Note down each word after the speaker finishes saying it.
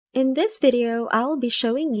In this video, I'll be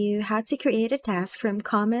showing you how to create a task from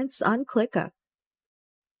comments on ClickUp.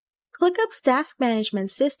 ClickUp's task management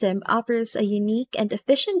system offers a unique and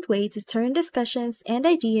efficient way to turn discussions and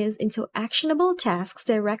ideas into actionable tasks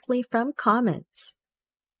directly from comments.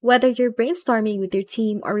 Whether you're brainstorming with your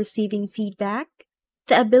team or receiving feedback,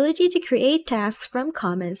 the ability to create tasks from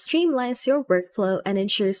comments streamlines your workflow and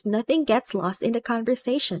ensures nothing gets lost in the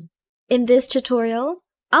conversation. In this tutorial,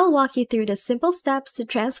 I'll walk you through the simple steps to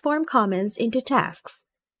transform comments into tasks,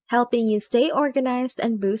 helping you stay organized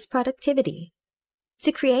and boost productivity.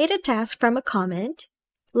 To create a task from a comment,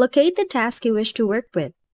 locate the task you wish to work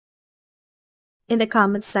with. In the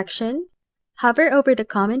Comments section, hover over the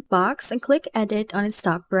comment box and click Edit on its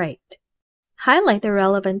top right. Highlight the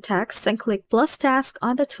relevant text and click Plus Task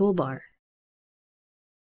on the toolbar.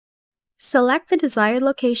 Select the desired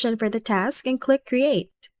location for the task and click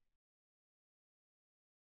Create.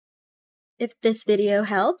 If this video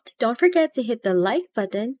helped, don't forget to hit the like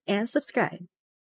button and subscribe.